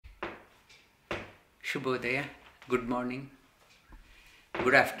Shubhodaya, good morning,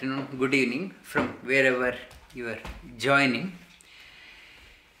 good afternoon, good evening from wherever you are joining.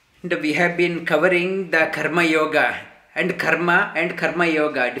 And we have been covering the Karma Yoga and Karma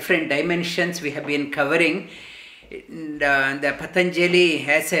Yoga, different dimensions we have been covering. The Patanjali,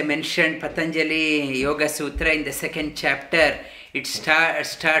 as I mentioned, Patanjali Yoga Sutra in the second chapter, it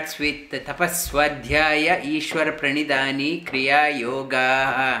starts with Tapaswadhyaya Ishwara Pranidhani Kriya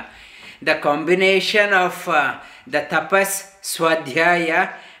Yoga. The combination of the tapas,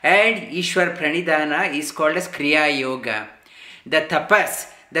 swadhyaya and Ishwar Pranidhana is called as Kriya Yoga. The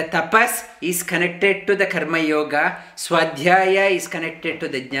tapas is connected to the Karma Yoga, Swadhyaya is connected to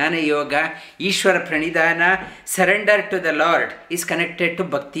the Jnana Yoga, Ishwar Pranidhana, surrender to the Lord, is connected to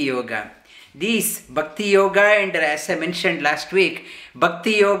Bhakti Yoga. These Bhakti Yoga and, as I mentioned last week,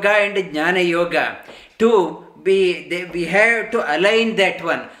 Bhakti Yoga and Jnana Yoga, we have to align that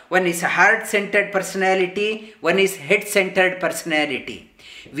one. One is a heart-centered personality, one is head-centered personality.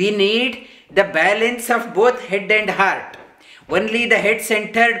 We need the balance of both head and heart. Only the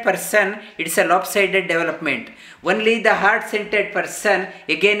head-centered person, it's a lopsided development. Only the heart-centered person,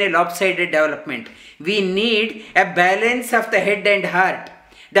 again a lopsided development. We need a balance of the head and heart.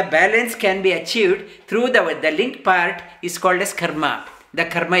 The balance can be achieved through the link part is called as karma, the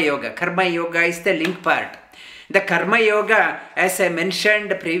Karma Yoga. Karma Yoga is the link part. The Karma Yoga, as I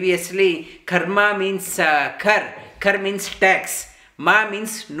mentioned previously, karma means kar means tax. Ma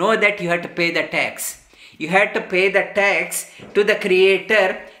means know that you have to pay the tax. You have to pay the tax to the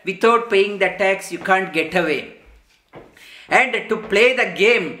Creator. Without paying the tax, you can't get away. And to play the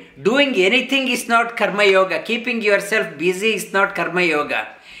game, doing anything is not Karma Yoga. Keeping yourself busy is not Karma Yoga.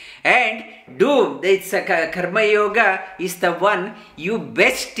 And Karma Yoga is the one, you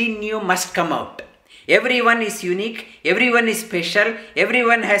best in you must come out. Everyone is unique, everyone is special,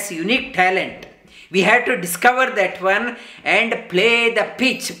 everyone has unique talent. We have to discover that one and play the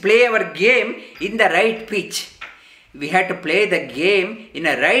pitch, play our game in the right pitch. We have to play the game in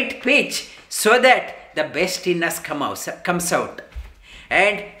a right pitch so that the best in us comes out.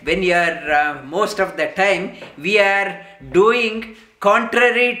 And when you are, most of the time, we are doing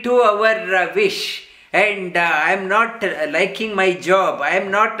contrary to our wish. And I am not liking my job, I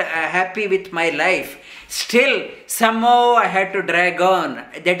am not happy with my life. Still, somehow I had to drag on.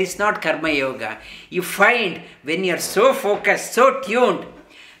 That is not Karma Yoga. You find when you are so focused, so tuned,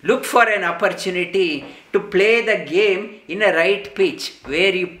 look for an opportunity to play the game in a right pitch,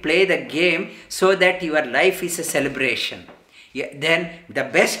 where you play the game so that your life is a celebration. Then the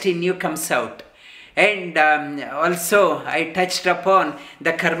best in you comes out. And also I touched upon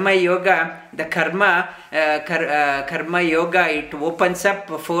the Karma Yoga. The Karma Yoga, it opens up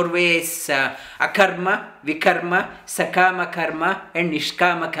 4 ways: Akarma, Vikarma, Sakama Karma and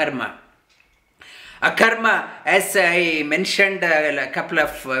Nishkama Karma. Akarma, as I mentioned a couple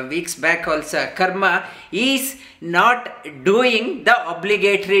of weeks back also, karma is not doing the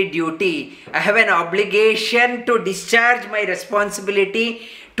obligatory duty. I have an obligation to discharge my responsibility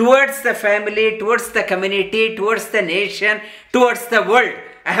towards the family, towards the community, towards the nation, towards the world.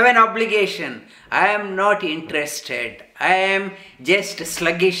 I have an obligation. I am not interested. I am just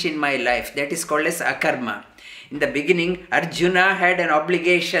sluggish in my life. That is called as akarma. In the beginning, Arjuna had an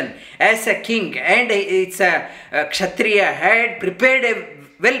obligation as a king, and it's a Kshatriya, had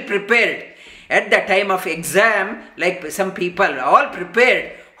well prepared. At the time of exam, like some people, all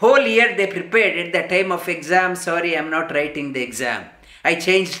prepared. Whole year they prepared. At the time of exam, sorry, I'm not writing the exam. I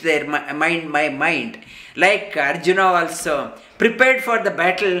changed my mind. Like Arjuna also prepared for the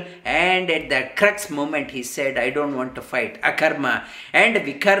battle, and at the crux moment he said, I don't want to fight. Akarma. And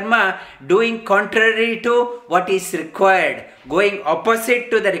Vikarma, doing contrary to what is required, going opposite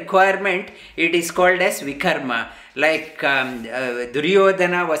to the requirement, it is called as Vikarma. Like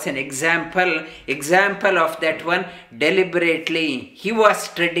Duryodhana was an example of that one. Deliberately, he was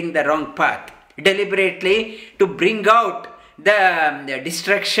treading the wrong path. Deliberately to bring out the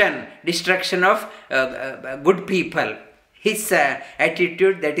destruction of good people. His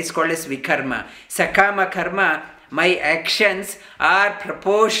attitude, that is called as Vikarma. Sakama Karma, my actions are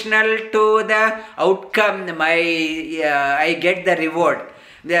proportional to the outcome. I get the reward.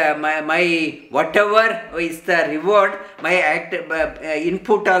 My whatever is the reward, my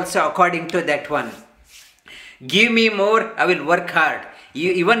input also according to that one. Give me more, I will work hard.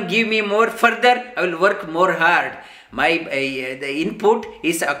 You even give me more further, I will work more hard. the input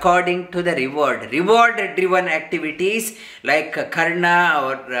is according to the reward. Reward-driven activities like Karna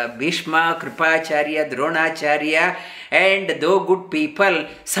or Bhishma, Kripacharya, Dronacharya, and though good people,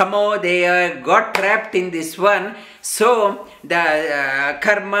 somehow they got trapped in this one. So the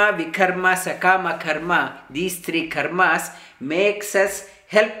karma, vikarma, sakama karma, these three karmas makes us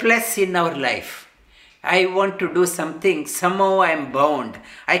helpless in our life. I want to do something, somehow I am bound.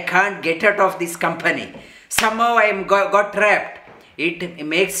 I can't get out of this company. Somehow I am got trapped. It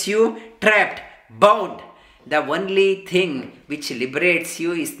makes you trapped, bound. The only thing which liberates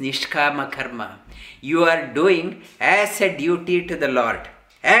you is nishkama karma. You are doing as a duty to the Lord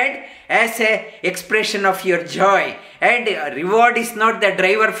and as a expression of your joy, and reward is not the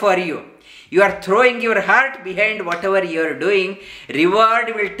driver for you. You are throwing your heart behind whatever you are doing.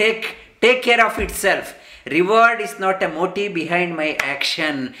 Reward will take care of itself. Reward is not a motive behind my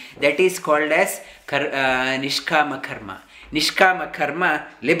action. That is called as nishkama karma. Nishkama karma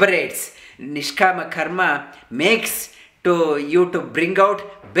liberates. Nishkama karma makes you to bring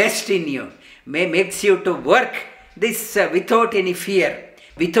out best in you. Makes you to work this without any fear,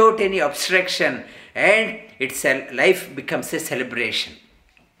 without any obstruction, and life becomes a celebration.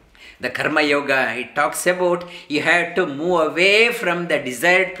 The Karma Yoga, it talks about you have to move away from the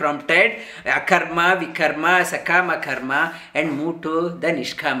desired prompted akarma, vikarma, sakama karma and move to the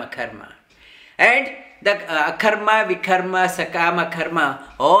nishkama karma. And the akarma, vikarma, sakama karma,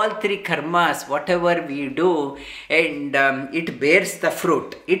 all three karmas, whatever we do, and it bears the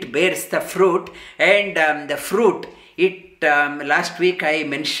fruit. It bears the fruit, and the fruit, last week I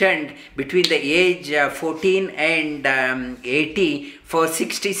mentioned between the age 14 and 80 for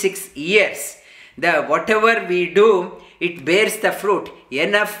 66 years. Whatever we do, it bears the fruit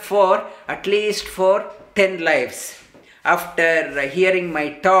enough for at least for 10 lives. After hearing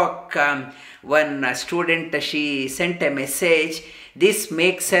my talk, one student, she sent a message. This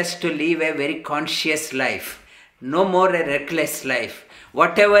makes us to live a very conscious life. No more a reckless life.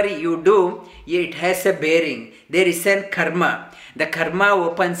 Whatever you do, it has a bearing. There is a karma. The karma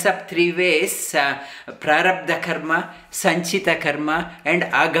opens up three ways: prarabdha karma, sanchita karma, and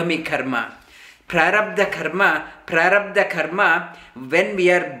agami karma. Prarabdha karma, when we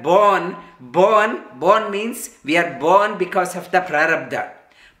are born means we are born because of the prarabdha.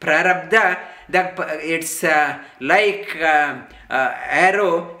 Prarabdha, it's like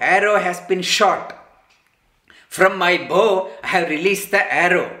arrow has been shot. From my bow, I have released the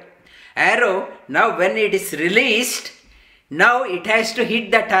arrow. Now when it is released, now it has to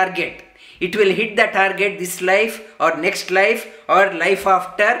hit the target. It will hit the target this life or next life or life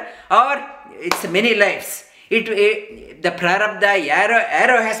after, or it's many lives. The prarabdha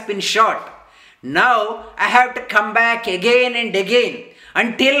arrow has been shot. Now I have to come back again and again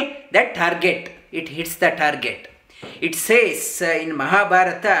until that target, it hits the target. It says in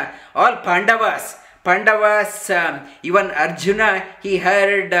Mahabharata, all Pandavas, even Arjuna, he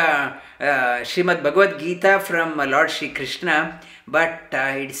heard Srimad Bhagavad Gita from Lord Shri Krishna, but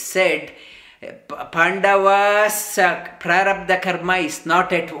it said Pandavas' prarabdha karma is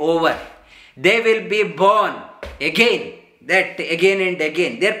not yet over. They will be born again and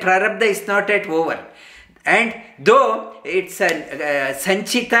again. Their prarabdha is not yet over. And though it's a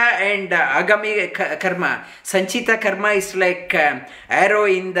sanchita and agami karma, sanchita karma is like arrow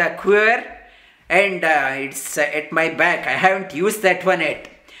in the quiver, and it's at my back. I haven't used that one yet.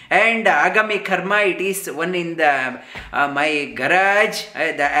 And agami karma, it is one in the my garage.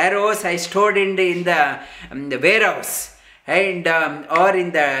 The arrows I stored in the warehouse, and or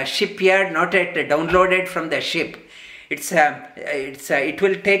in the shipyard, not yet downloaded from the ship. It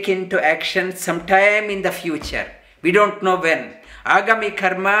will take into action sometime in the future. We don't know when. Agami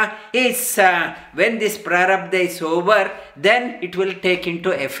karma is when this prarabdha is over, then it will take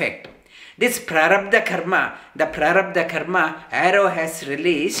into effect. This prarabdha karma, the prarabdha karma, arrow has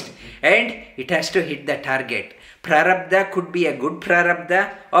released and it has to hit the target. Prarabdha could be a good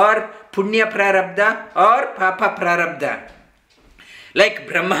prarabdha or punya prarabdha or papa prarabdha. Like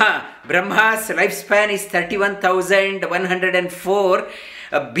Brahma's lifespan is 31,104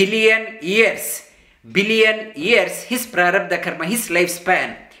 billion years. His prarabdha karma, his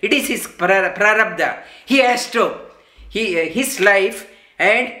lifespan, it is his prarabdha. He has to, his life,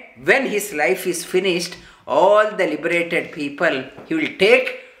 and when his life is finished, all the liberated people, he will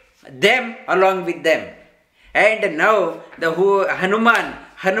take them along with them. And now the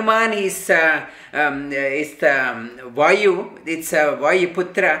Hanuman is the Vayu, it's Vayu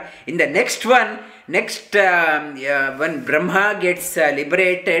Putra. In the next one, when Brahma gets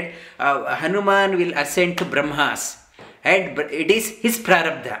liberated, Hanuman will ascend to Brahmas. And it is his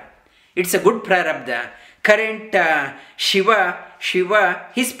prarabdha. It's a good prarabdha. current Shiva,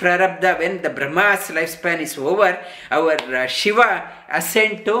 his prarabdha, when the Brahma's lifespan is over, our Shiva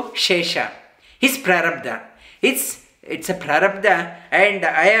ascend to Shesha. His prarabdha. It's a prarabdha, and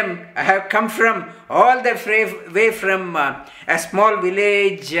I have come from all the way from a small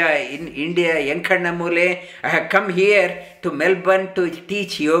village in India, Yankarnamule. I have come here to Melbourne to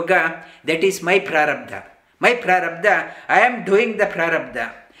teach yoga. That is my prarabdha. My prarabdha, I am doing the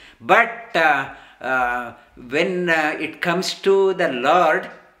prarabdha. But when it comes to the Lord,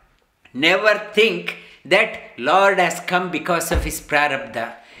 never think that Lord has come because of his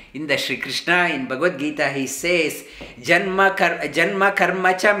prarabdha. In the Sri Krishna, in Bhagavad Gita, he says, Janma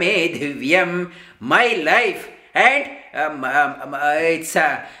karma cha me divyam, my life and it's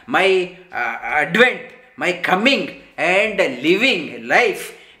my advent, my coming and living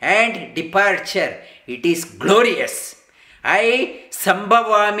life and departure. It is glorious. I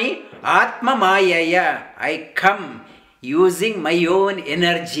sambhavami atma mayaya. I come using my own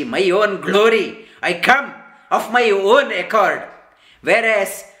energy, my own glory. I come of my own accord.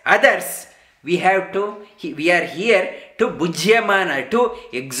 Whereas others, we are here to bhujyamana, to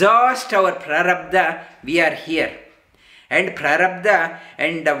exhaust our prarabdha. We are here. And prarabdha,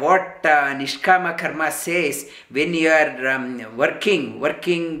 and what Nishkama Karma says, when you are working,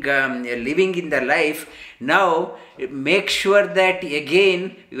 living in the life, now make sure that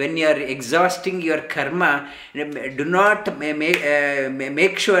again, when you are exhausting your karma, do not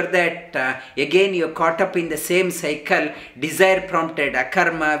make sure that again you are caught up in the same cycle, desire prompted,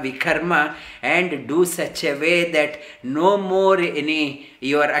 akarma, vikarma, and do such a way that no more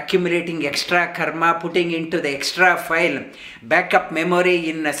you are accumulating extra karma, putting into the extra file, backup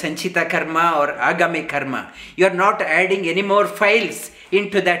memory in Sanchita karma or Agami karma. You are not adding any more files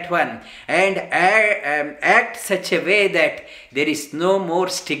into that one, and act such a way that there is no more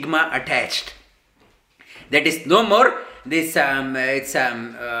stigma attached. That is no more this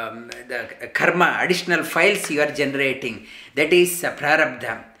the karma, additional files you are generating. That is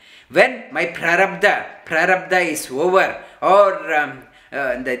prarabdha. When my prarabdha is over, or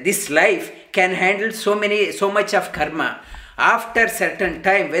this life can handle so much of karma. After certain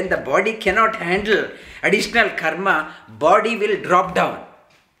time, when the body cannot handle additional karma, body will drop down.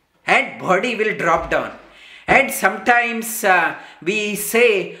 And sometimes we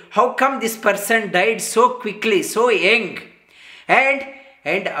say, how come this person died so quickly, so young? And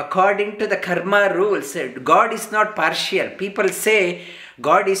according to the karma rules, God is not partial. People say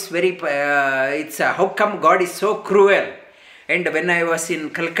God is how come God is so cruel? And when I was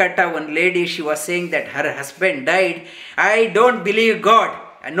in Calcutta, one lady, she was saying that her husband died. I don't believe God,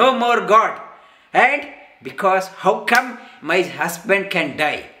 no more God. And because how come my husband can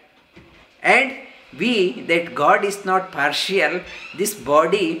die? And that God is not partial, this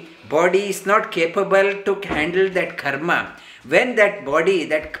body is not capable to handle that karma. When that body,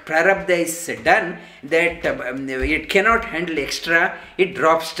 that prarabdha is done, that it cannot handle extra, it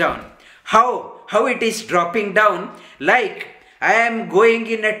drops down. How it is dropping down? Like I am going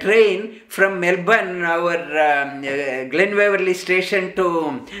in a train from Melbourne, our Glen Waverley station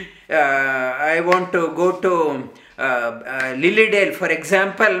to, I want to go to Lilydale, for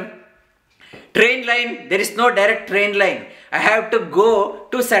example. Train line, there is no direct train line. I have to go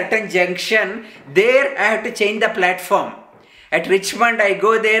to certain junction. There I have to change the platform. At Richmond I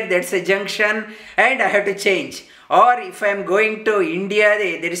go there, that's a junction, and I have to change. Or if I am going to India,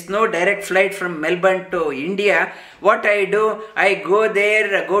 there is no direct flight from Melbourne to India. What I do, I go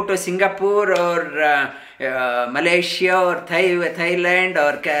there, go to Singapore or Malaysia or Thailand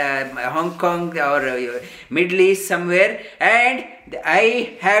or Hong Kong or Middle East somewhere, and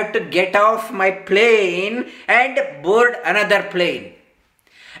I have to get off my plane and board another plane.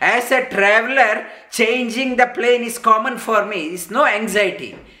 As a traveler, changing the plane is common for me. It's no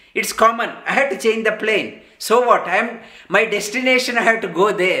anxiety. It's common. I have to change the plane. So what? My destination, I have to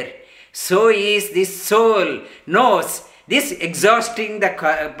go there. So is this soul knows this exhausting the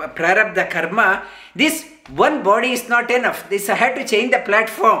prarabdha karma. This one body is not enough. This I have to change the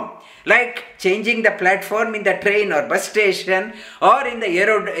platform. Like changing the platform in the train or bus station or in the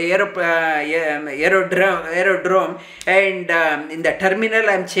aerodrome, and in the terminal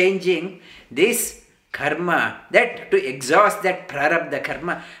I am changing this karma, that to exhaust that prarabdha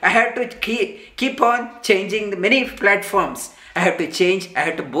karma, I have to keep on changing the many platforms. I have to change, I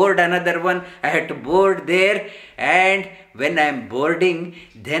have to board another one, I have to board there, and when I am boarding,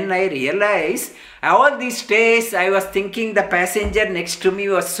 then I realize all these days I was thinking the passenger next to me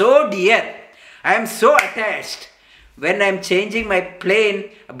was so dear. I am so attached. When I am changing my plane,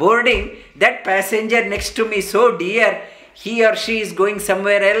 boarding, that passenger next to me so dear, he or she is going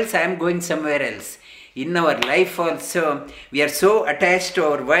somewhere else, I am going somewhere else. In our life also, we are so attached to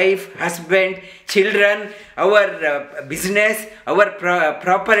our wife, husband, children, our business, our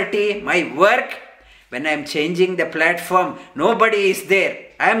property, my work. When I am changing the platform, nobody is there.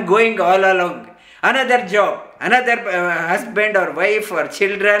 I am going all along. Another job, another husband or wife or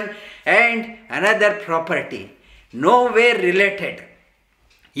children, and another property. Nowhere related.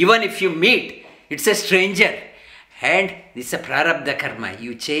 Even if you meet, it's a stranger. And this is a prarabdha karma.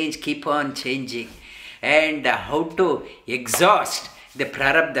 You change, keep on changing. And how to exhaust the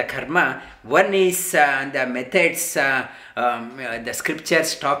prarabdha karma. One is the methods the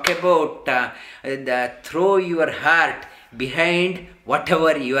scriptures talk about. Throw your heart behind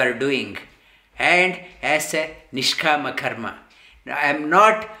whatever you are doing. And as a nishkama karma. I am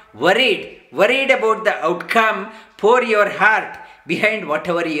not worried about the outcome. Pour your heart behind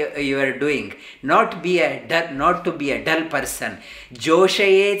whatever you are doing. Not to be a dull person.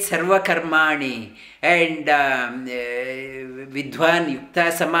 Joshayet sarva karmani. And Vidwan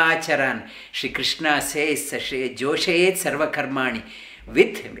Yukta Samacharan. Shri Krishna says, Joshayet sarva karmani.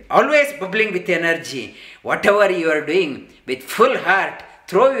 With always bubbling with energy. Whatever you are doing, with full heart,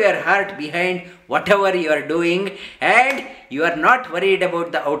 throw your heart behind whatever you are doing, and you are not worried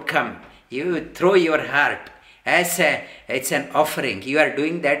about the outcome. You throw your heart as it's an offering. You are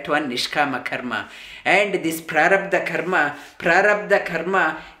doing that one nishkama karma. And this prarabdha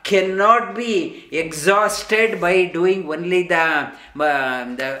karma cannot be exhausted by doing only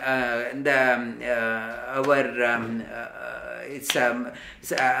it's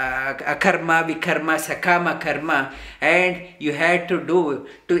akarma, vikarma, sakama karma, and you had to do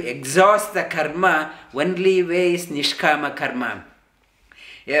to exhaust the karma. Only way is nishkama karma.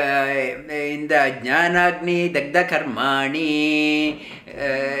 In the jnanagni dagda karmani,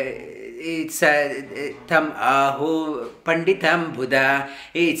 it's tam ahu panditam buddha.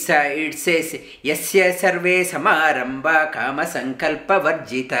 It says yasya sarve samaramba kama sankalpa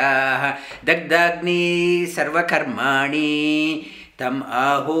varjita dagdagni sarva karmani tam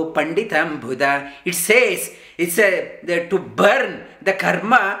ahu panditam buddha. It says it's to burn the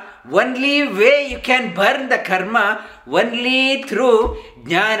karma. Only way you can burn the karma, only through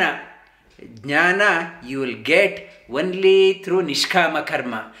jnana. Jnana you will get only through nishkama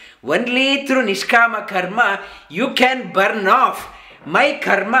karma. Only through nishkama karma you can burn off my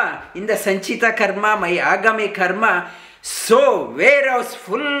karma in the sanchita karma, my agami karma. So warehouse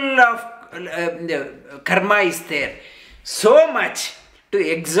full of karma is there. So much to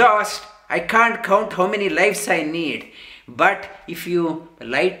exhaust. I can't count how many lives I need. But if you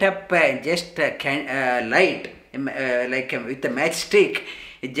light up just light like with a matchstick,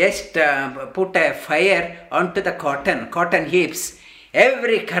 just put a fire onto the cotton heaps,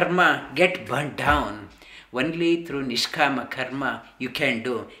 every karma get burnt down. Only through nishkama karma you can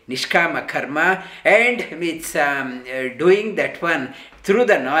do nishkama karma, and it's doing that one through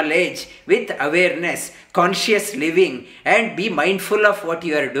the knowledge, with awareness, conscious living, and be mindful of what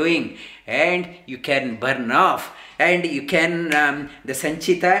you are doing, and you can burn off. And you can, the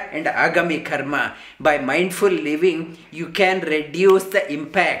sanchita and agami karma, by mindful living, you can reduce the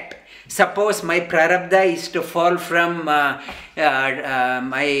impact. Suppose my prarabdha is to fall from my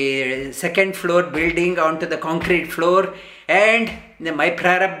second floor building onto the concrete floor, and my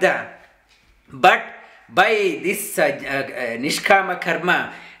prarabdha. But by this nishkama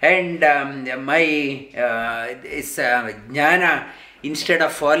karma and my jnana, instead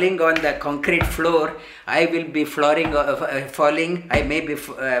of falling on the concrete floor, I will be falling. I may be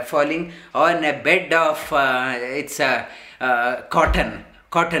falling on a bed of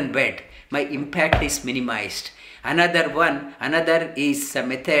cotton bed. My impact is minimized. Another is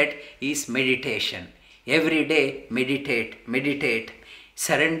method is meditation. Every day meditate.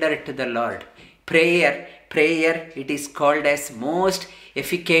 Surrender to the Lord. Prayer. It is called as most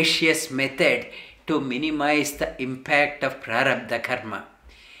efficacious method to minimize the impact of prarabdha karma.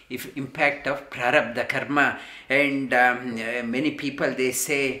 And many people, they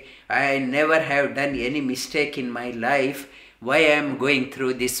say, I never have done any mistake in my life. Why I am going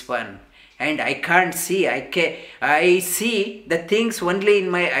through this one? And I can't see. I see the things only in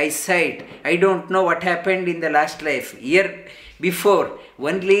my eyesight. I don't know what happened in the last life, year before.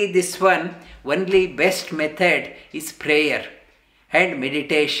 Only this one, only best method is prayer and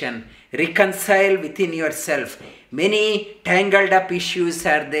meditation. Reconcile within yourself. Many tangled up issues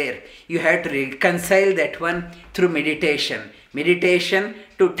are there. You have to reconcile that one through meditation. Meditation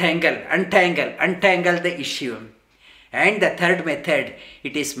to untangle the issue. And the third method,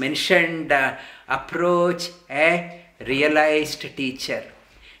 it is mentioned, approach a realized teacher.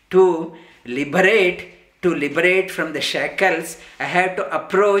 To liberate from the shackles, I have to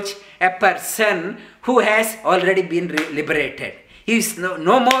approach a person who has already been liberated. He is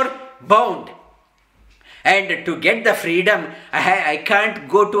no more bound. And to get the freedom, I can't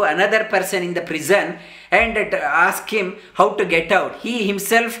go to another person in the prison and ask him how to get out. He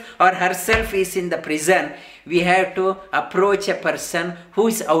himself or herself is in the prison. We have to approach a person who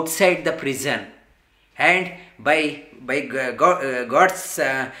is outside the prison. And by God's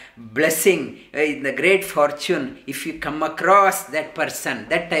blessing, the great fortune, if you come across that person,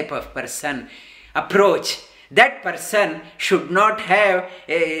 that type of person, approach. That person should not have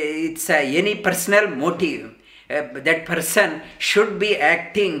any personal motive. That person should be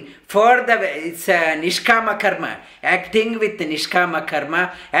acting for it's Nishkama Karma, acting with Nishkama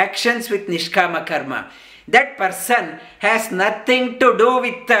Karma, actions with Nishkama Karma. That person has nothing to do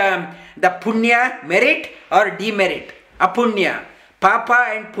with the punya, merit or demerit. Apunya, papa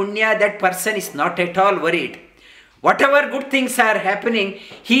and punya, that person is not at all worried. Whatever good things are happening,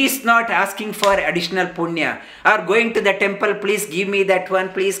 he is not asking for additional punya or going to the temple, please give me that one,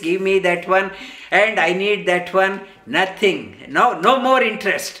 please give me that one, and I need that one. Nothing. No more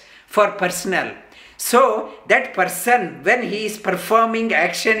interest for personal. So that person, when he is performing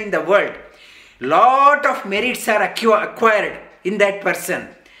action in the world, lot of merits are acquired in that person.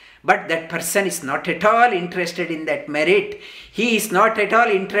 But that person is not at all interested in that merit. He is not at all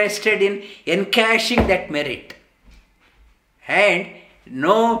interested in encashing that merit. And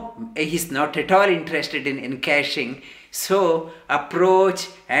no, he is not at all interested in encashing. So approach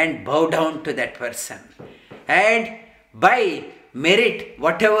and bow down to that person. And by merit,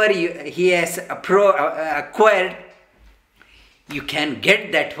 whatever he has acquired, you can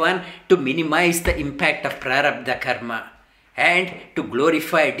get that one to minimize the impact of prarabdha karma. And to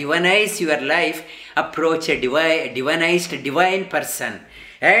glorify, divinize your life, approach a divinized divine person.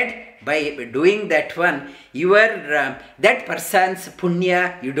 And by doing that one, that person's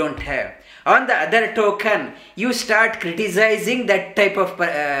punya you don't have. On the other token, you start criticizing that type of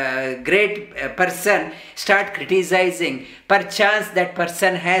great person, start criticizing. Perchance that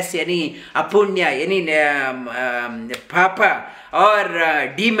person has any apunya, any papa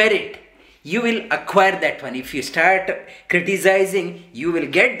or demerit. You will acquire that one. If you start criticizing, you will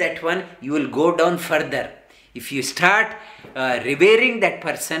get that one, you will go down further. If you start revering that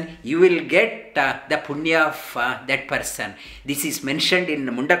person, you will get the punya of that person. This is mentioned in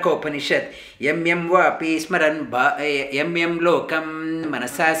Mundaka Upanishad. Yam va api smaran yam lokam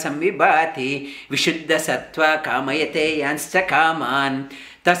manasa samvibhati vishuddha sattva kamayate yanscha kaman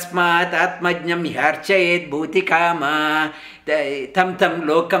tasmat atmajnam hyarchayet bhuti kama tam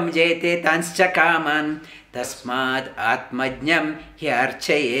lokam jayate tanscha kaman tasmat atmajnam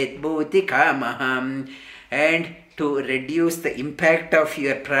hyarchayet bhuti kama. And to reduce the impact of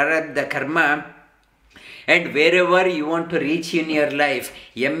your prarabdha karma, and wherever you want to reach in your life,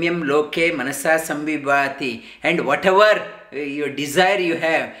 yam loke manasa samvibhati, and whatever your desire you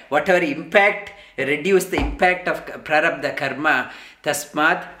have, whatever impact, reduce the impact of prarabdha karma,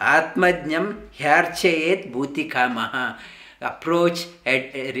 tasmat atmajnam hyarchayet bhuti kamaha. Approach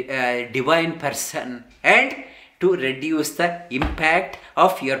a divine person and to reduce the impact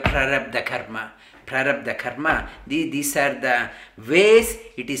of your prarabdha karma. Prarabdha karma. These are the ways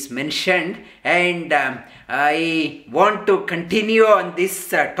it is mentioned, and I want to continue on this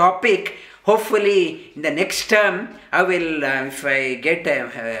topic. Hopefully in the next term I will, if I get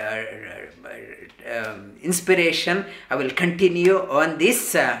inspiration, I will continue on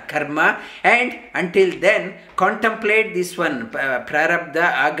this karma, and until then contemplate this one,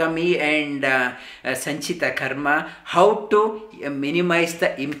 prarabdha, agami and sanchita karma, how to minimize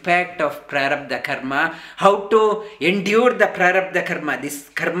the impact of prarabdha karma, how to endure the prarabdha karma. This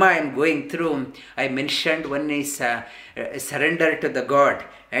karma I am going through, I mentioned one is surrender to the God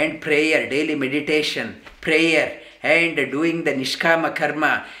and prayer, daily meditation, prayer, and doing the nishkama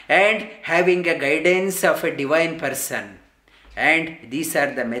karma, and having a guidance of a divine person. And these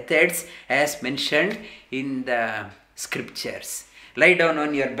are the methods as mentioned in the scriptures. Lie down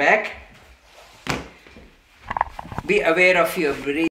on your back. Be aware of your breathing.